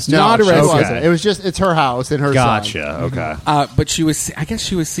not arrested. No, not she arrested. wasn't. It was just, it's her house and her Gotcha. son. Okay. But I guess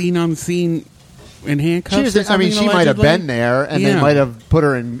she was seen on the scene in handcuffs. She might have been there, and they might have put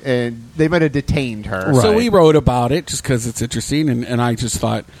her in, and they might have detained her. So we wrote about it just because it's interesting, and I just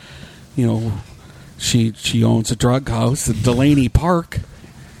thought, she owns a drug house in Delaney Park,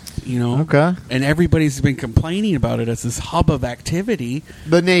 Okay. and everybody's been complaining about it as this hub of activity.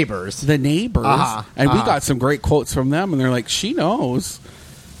 The neighbors. And we got some great quotes from them, and they're like, she knows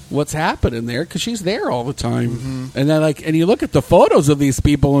what's happening there because she's there all the time. And then and you look at the photos of these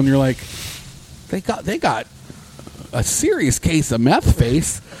people, and you're like, they got a serious case of meth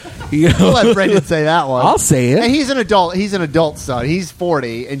face. We'll let Brendan say that one. I'll say it. And he's an adult. He's an adult son. He's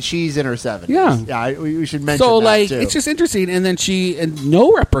 40, and she's in her 70s. Yeah. We should mention so that, too. it's just interesting. And then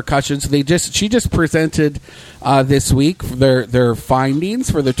no repercussions. She just presented this week their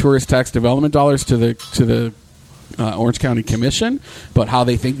findings for the tourist tax development dollars to the Orange County Commission, but how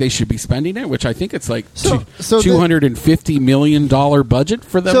they think they should be spending it, which I think it's like $250 million budget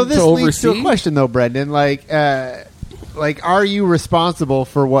for them to oversee. So this leads to a question, though, Brendan. Are you responsible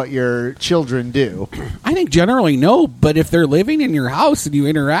for what your children do? I think generally no, but if they're living in your house and you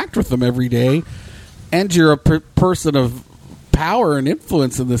interact with them every day, and you're a person of power and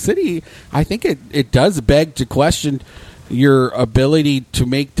influence in the city, I think it does beg to question your ability to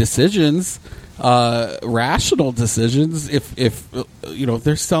make decisions. Rational decisions. If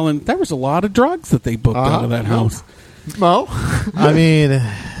they're selling, there was a lot of drugs that they booked out of that house. Mo, I mean,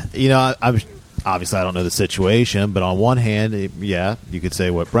 obviously I don't know the situation, but on one hand, you could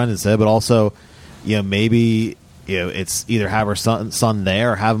say what Brendan said, but also, maybe it's either have her son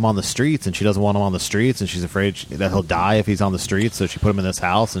there or have him on the streets, and she doesn't want him on the streets, and she's afraid that he'll die if he's on the streets, so she put him in this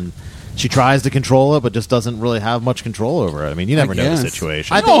house and. She tries to control it, but just doesn't really have much control over it. I mean, you never know the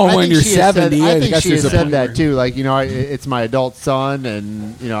situation. I think you're 70, I think she has said point that too. It's my adult son,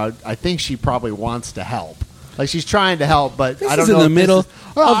 and I think she probably wants to help. She's trying to help, but I don't know. In the middle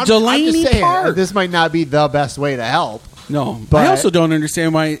of Delaney Park. This might not be the best way to help. No, but I also don't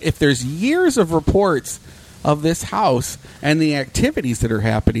understand why, if there's years of reports of this house and the activities that are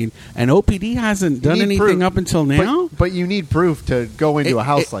happening, and OPD hasn't done anything proof. Up until now. But you need proof to go into a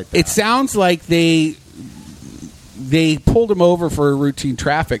house like that. It sounds like they pulled him over for a routine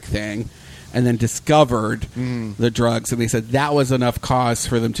traffic thing and then discovered the drugs, and they said that was enough cause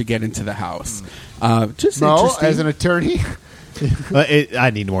for them to get into the house. Just Mo, interesting. as an attorney, I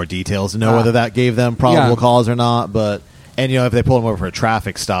need more details to know whether that gave them probable cause or not, but... And, if they pull him over for a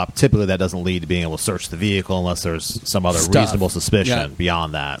traffic stop, typically that doesn't lead to being able to search the vehicle unless there's some other reasonable suspicion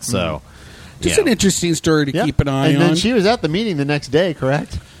beyond that. So, just an interesting story to keep an eye on. And then she was at the meeting the next day,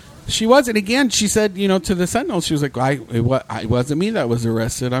 correct? She was, and again, she said, to the Sentinel, she was like, it wasn't me that was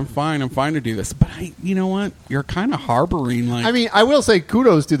arrested. I'm fine to do this. But you know what? You're kind of harboring, I will say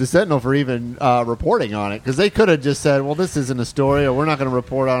kudos to the Sentinel for even reporting on it, because they could have just said, well, this isn't a story, or we're not going to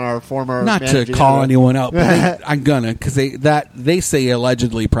report on our former not to call anyone out, but I'm gonna, because they say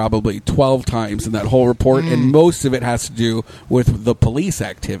allegedly probably 12 times in that whole report, and most of it has to do with the police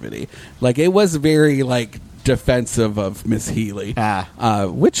activity. It was very defensive of Miss Healy,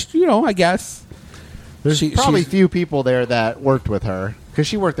 which I guess there's probably few people there that worked with her, because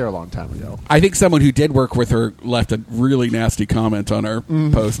she worked there a long time ago. I think someone who did work with her left a really nasty comment on our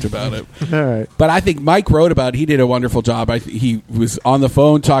post about it. All right, but I think Mike wrote about it. He did a wonderful job. He was on the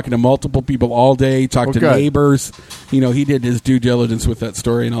phone talking to multiple people all day, talked to neighbors. He did his due diligence with that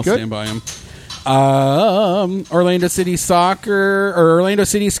story, and I'll stand by him. Orlando City Soccer, or Orlando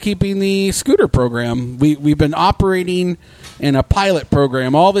City's keeping the scooter program. We've been operating in a pilot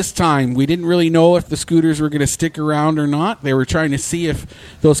program all this time. We didn't really know if the scooters were going to stick around or not. They were trying to see if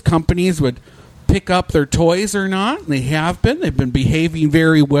those companies would pick up their toys or not. And they have been. They've been behaving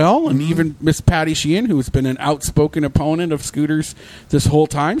very well. And even Miss Patty Sheehan, who has been an outspoken opponent of scooters this whole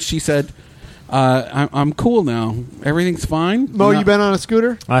time, she said, I'm cool now. Everything's fine. Mo, you been on a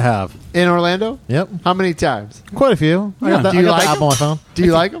scooter? I have. In Orlando? Yep. How many times? Quite a few. I got Do you the like app them? on my phone. Do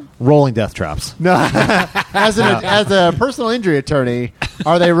you like them? Rolling death traps. No. as a personal injury attorney,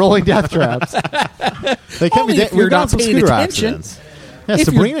 are they rolling death traps? They can Only be. if you're We've got not some paying scooter attention. accidents. Yeah, If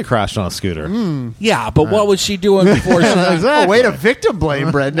Sabrina crashed on a scooter. Yeah, but what was she doing before she... Oh, way to victim blame,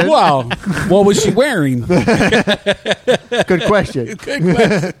 Brendan. Well, what was she wearing? Good question. Good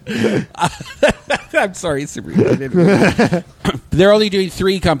question. I'm sorry, Sabrina. I didn't- They're only doing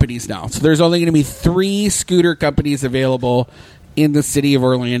 3 companies now. So there's only going to be 3 scooter companies available in the city of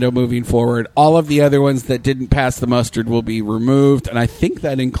Orlando moving forward. All of the other ones that didn't pass the mustard will be removed. And I think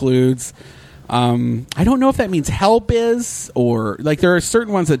that includes... I don't know if that means Help-Is or... Like, there are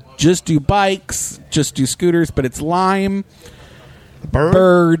certain ones that just do bikes, just do scooters, but it's Lime...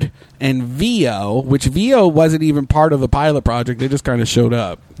 Bird and VO, which VO wasn't even part of the pilot project. They just kind of showed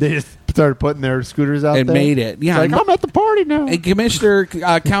up They just started putting their scooters out and there. made it. Yeah, It's like, I'm at the party now. and Commissioner,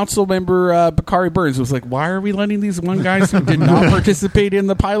 Council Member Bakari Burns was like, "Why are we letting these one guys who did not participate in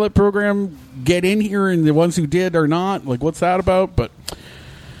the pilot program get in here, and the ones who did are not? Like, what's that about?" But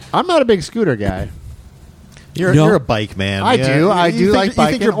I'm not a big scooter guy. You're a bike man. I do. I You do think- like You think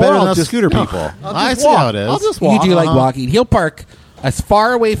biking, you're or better I'll than us just- scooter no, people. I'll I just see walk. how it is. I'll just you walk. do like Uh-huh. walking. He'll park as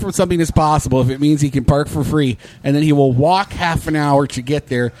far away from something as possible if it means he can park for free, and then he will walk half an hour to get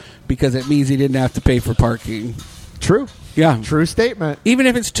there because it means he didn't have to pay for parking. True. Yeah, True statement. even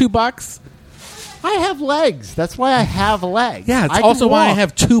if it's $2. I have legs. That's why I have legs. Yeah, it's I can also why I walk.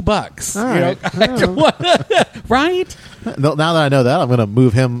 have $2. All You know? right. I don't want- right? Now that I know that, I'm going to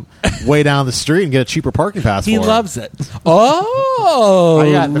move him way down the street and get a cheaper parking pass He for him. loves it. Oh,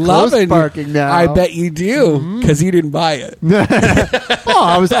 I got the close loving parking now. I bet you do because you didn't buy it. Oh,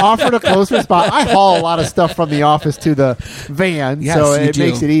 I was offered a closer spot. I haul a lot of stuff from the office to the van, Yes, so you it do.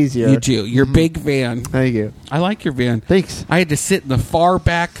 makes it easier. You do. Your big van. Thank you. I like your van. Thanks. I had to sit in the far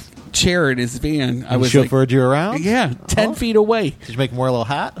back chair in his van. I He was like, chauffeured you around? yeah, 10 feet away. Did you make more a little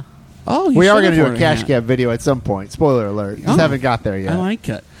hat? Oh, you We are should going to have do a worn cash hat. cab video at some point. Spoiler alert. Just Oh. haven't got there yet. I like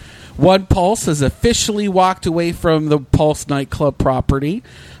it. One Pulse has officially walked away from the Pulse nightclub property.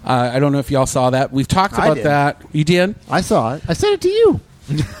 I don't know if y'all saw that. We've talked I about did. that. You did? I saw it. I sent it to you.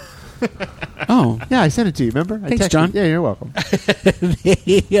 Oh. Yeah, I sent it to you. Remember? Thanks, I texted John. Yeah, you're welcome.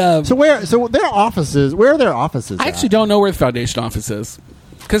 Yeah. So their offices? Where are their offices? I actually at? don't know where the foundation office is.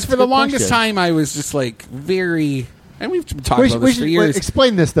 Because for the Good longest question. time, I was just like very... And we've been talking about this for years.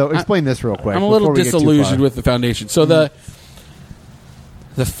 Explain this though. Explain this real quick. I'm a little before we get too disillusioned far. with the foundation. So the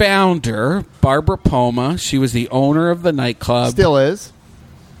founder, Barbara Poma, she was the owner of the nightclub. Still is.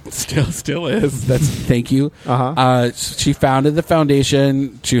 Still is. That's thank you. Uh-huh. She founded the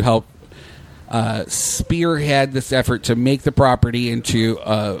foundation to help spearhead this effort to make the property into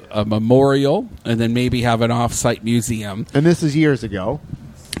a memorial, and then maybe have an off-site museum. And this is years ago.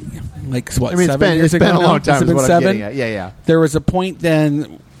 Like what? I mean, 7 years it's been ago a now? long Has time. it Is been what 7? I'm getting at. Yeah, yeah. There was a point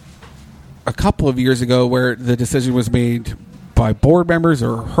then, a couple of years ago, where the decision was made by board members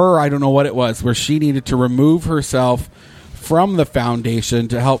or her, I don't know what it was, where she needed to remove herself from the foundation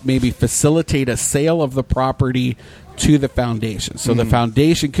to help maybe facilitate a sale of the property to the foundation. So the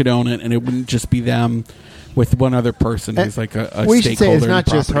foundation could own it, and it wouldn't just be them with one other person who's like a We stakeholder should say it's in not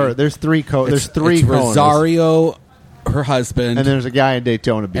the just her. property. There's three It's co-owners. Rosario, her husband, And there's a guy in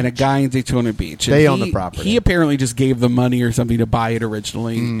Daytona Beach. and a guy in Daytona Beach. And They own the property. He apparently just gave them money or something to buy it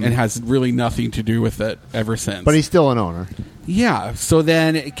originally, and has really nothing to do with it ever since. But he's still an owner. Yeah. So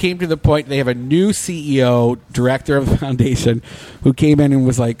then it came to the point they have a new CEO, director of the foundation, who came in and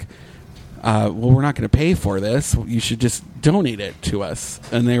was like, well, we're not going to pay for this. You should just donate it to us.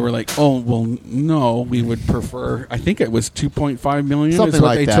 And they were like, oh, well, no, we would prefer, I think it was $2.5 million Something is what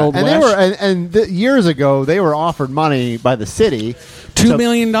like they that. told And Lesh. years ago, they were offered money by the city $2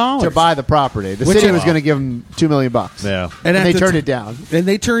 million to buy the property. The Which city is- was going to give them $2 million. Yeah. And at they the turned t- it down. And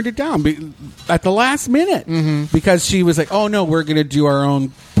they turned it down at the last minute because she was like, oh, no, we're going to do our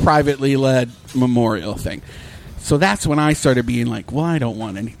own privately led memorial thing. So that's when I started being like, well, I don't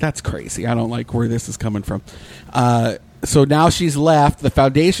want any. That's crazy. I don't like where this is coming from. So now she's left. The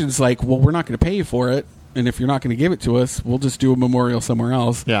foundation's like, well, we're not going to pay you for it. And if you're not going to give it to us, we'll just do a memorial somewhere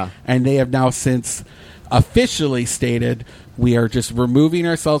else. Yeah. And they have now since officially stated, we are just removing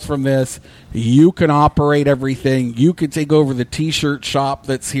ourselves from this. You can operate everything. You can take over the T-shirt shop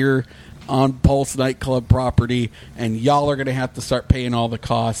that's here on Pulse Nightclub property, and y'all are going to have to start paying all the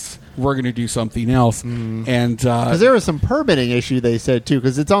costs. We're going to do something else. And Because there was some permitting issue, they said, too,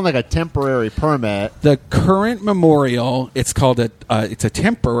 because it's on like a temporary permit. the current memorial, it's called it's a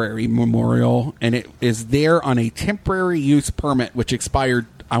temporary memorial, and it is there on a temporary use permit, which expired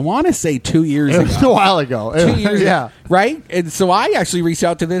I want to say 2 years It was a ago. while ago. 2 years yeah. ago, right? And so I actually reached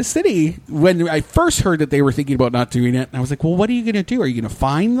out to the city when I first heard that they were thinking about not doing it. And I was like, well, what are you going to do? Are you going to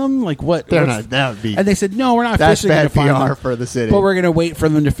fine them? Like what? They're what's- not. That would be. And they said, no, we're not That's officially going to bad fine PR them. for the city. But we're going to wait for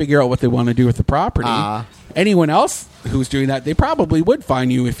them to figure out what they want to do with the property. Anyone else who's doing that, they probably would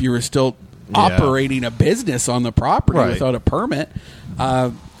fine you if you were still operating a business on the property Right. without a permit.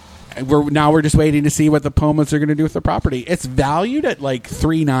 We're just waiting to see what the Pumas are going to do with the property. It's valued at like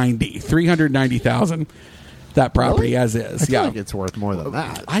 $390,000. That property Really? as is. I feel Yeah, like it's worth more than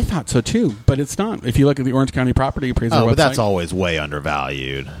that. I thought so too, but it's not. If you look at the Orange County Property Appraiser Oh, website, but that's always way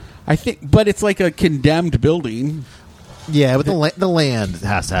undervalued. I think, but it's like a condemned building. Yeah, but the land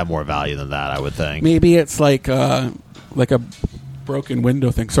has to have more value than that, I would think. Maybe it's like a broken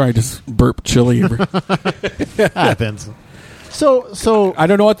window thing. Sorry, I just burped chili. Happens. So I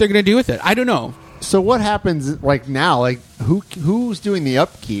don't know what they're going to do with it. I don't know. So what happens like now? Like who's doing the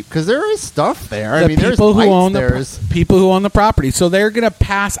upkeep? Because there is stuff there. I mean, there's people who lights, own there's people who own the property. So they're going to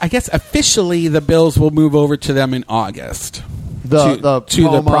pass. I guess officially the bills will move over to them in August. to the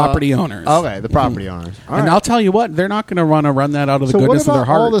Poma- property owners. Okay, the property owners. All And right. I'll tell you what, they're not going to want to run that out of the So what goodness of about their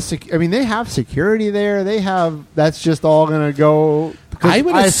heart. all the? I mean, they have security there. They have. That's just all going to go. 'Cause I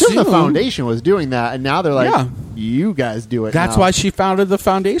would assume the assume- foundation was doing that, and now they're like, Yeah. "You guys do it." That's now. why she founded the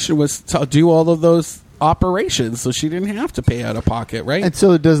foundation, was to do all of those operations, so she didn't have to pay out of pocket, right? And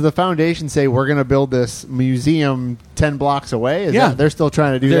so, does the foundation say we're going to build this museum 10 blocks away? Is Yeah. that, they're still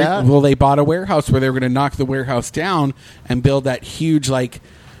trying to do They're- that. Well, they bought a warehouse where they were going to knock the warehouse down and build that huge, like,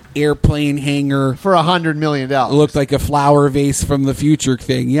 airplane hangar. For $100 million. It looked like a flower vase from the future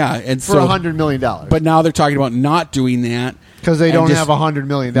thing, yeah. And for so, $100 million. but now they're talking about not doing that because they and don't just- have $100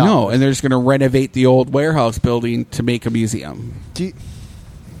 million. No, and they're just going to renovate the old warehouse building to make a museum. Do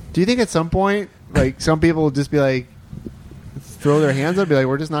you think at some point, like, some people will just be like, throw their hands up and be like,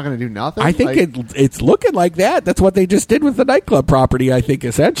 we're just not going to do nothing? I think Like, it's looking like that. That's what they just did with the nightclub property, I think,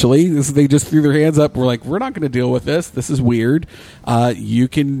 essentially. They just threw their hands up. We're like, we're not going to deal with this. This is weird. You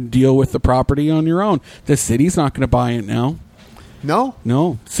can deal with the property on your own. The city's not going to buy it now.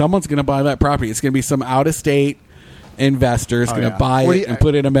 No? Someone's going to buy that property. It's going to be some out-of-state investor is Oh, going to yeah. buy What do it you- and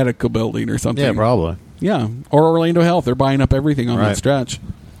put it in a medical building or something. Yeah, probably. Yeah. Or Orlando Health. They're buying up everything on that Right. stretch.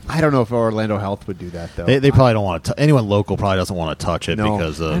 I don't know if Orlando Health would do that, though. They probably don't want to. Anyone local probably doesn't want to touch it No.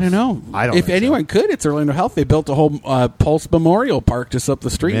 because of. I don't know. I don't If think so. anyone could, it's Orlando Health. They built a whole Pulse Memorial Park just up the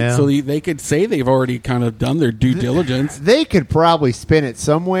street, Yeah. so they could say they've already kind of done their due diligence. They could probably spin it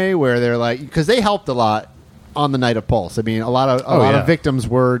some way where they're like, because they helped a lot on the night of Pulse. I mean, a lot yeah. of victims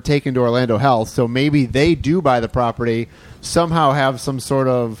were taken to Orlando Health, so maybe they do buy the property, somehow have some sort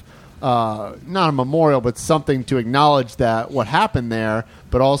of not a memorial, but something to acknowledge that what happened there,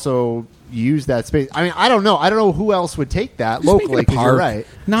 but also use that space. I mean, I don't know. I don't know who else would take that Just make it locally. a 'Cause you're park, right.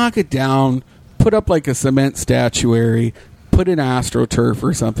 knock it down, put up like a cement statuary, put an AstroTurf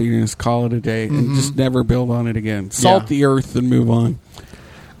or something, and just call it a day, and just never build on it again. Salt Yeah. the earth and move on.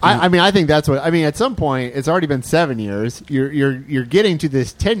 I mean, I think that's what. I mean, at some point, it's already been 7 years. You're getting to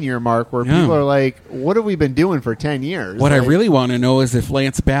this 10-year mark where Yeah. people are like, "What have we been doing for 10 years?" What I Like, really want to know is if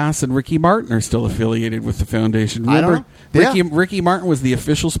Lance Bass and Ricky Martin are still affiliated with the foundation. I don't Remember, know. Yeah. Ricky Martin was the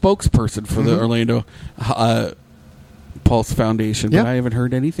official spokesperson for the Orlando Pulse Foundation, Yeah. but I haven't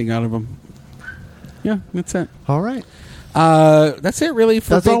heard anything out of him. Yeah, that's it. All right. That's it, really.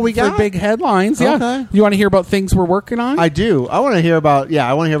 For That's big, all we for got? big headlines. Yeah. Okay. You want to hear about things we're working on? I do. I want to hear about. Yeah,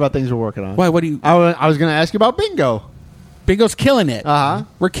 I want to hear about things we're working on. Why? What do you? I was going to ask you about bingo. Bingo's killing it. Uh-huh.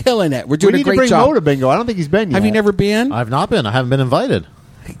 We're killing it. We're We doing need a to great bring job. Mo to bingo. I don't think he's been yet. Have you never been? I've not been. I haven't been invited.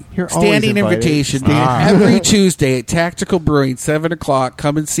 You're always Standing invited. invitation. Ah. Every Tuesday at Tactical Brewing, 7 o'clock.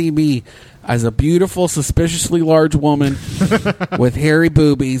 Come and see me as a beautiful, suspiciously large woman with hairy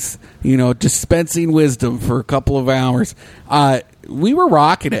boobies, dispensing wisdom for a couple of hours. We were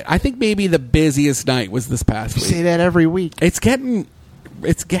rocking it. I think maybe the busiest night was this past You week. say that every week. It's getting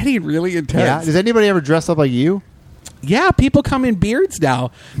really Yeah. intense. Does anybody ever dress up like you? Yeah, people come in beards now.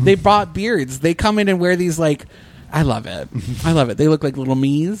 They bought beards. They come in and wear these like, I love it. I love it. They look like little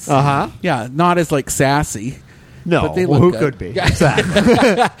me's. Uh-huh. Yeah, not as like sassy. No. But they Well, look who good. could be?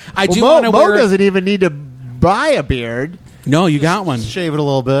 Yeah. I do Well, want to Mo wear. doesn't even need to buy a beard. No, you got one. You Shave it a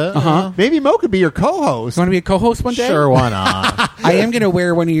little bit. Uh-huh. Maybe Mo could be your co-host. want to be a co-host one day? Sure, why not? I am going to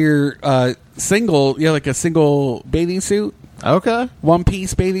wear one of your single, like a single bathing suit, Okay.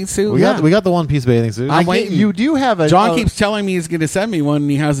 one-piece bathing suit. We got the one piece bathing suit. I'm waiting. You do have a. John keeps telling me he's going to send me one, and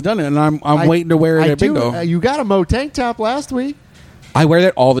he hasn't done it, and I'm waiting to wear it at bingo. You got a Mo tank top last week. I wear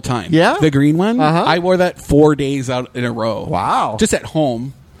that all the time. Yeah? The green one? Uh-huh. I wore that 4 days out in a row. Wow. Just at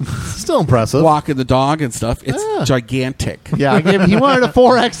home. Still impressive. walking the dog and stuff. It's gigantic. Yeah, he wanted a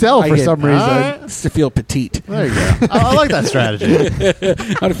 4XL for some reason. Just to feel petite. There you go. I like that strategy.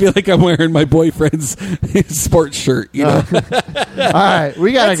 I feel like I'm wearing my boyfriend's sports shirt. You know. All right,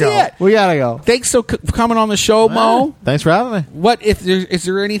 we gotta That's go. it. We gotta go. Thanks for coming on the show, Mo. Thanks for having me. What if is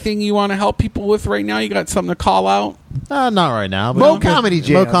there anything you want to help people with right now? You got something to call out? Not right now. But Mo Comedy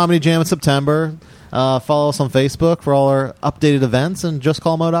Jam. Mo Comedy Jam in September. Follow us on Facebook for all our updated events and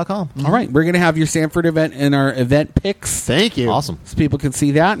justcallmo.com. All right, we're going to have your Sanford event in our event picks. Thank you. Awesome. So people can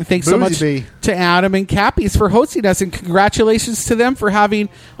see that. And thanks so much Boozy bee. to Adam and Kappy's for hosting us. And congratulations to them for having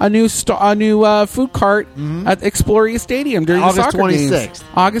a new food cart at Exploria Stadium during August the soccer 26th. games.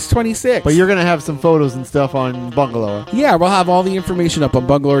 August 26th. But you're going to have some photos and stuff on Bungalower. Yeah, we'll have all the information up on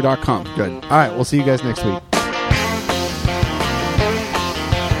bungalower.com. Good. All right, we'll see you guys next week.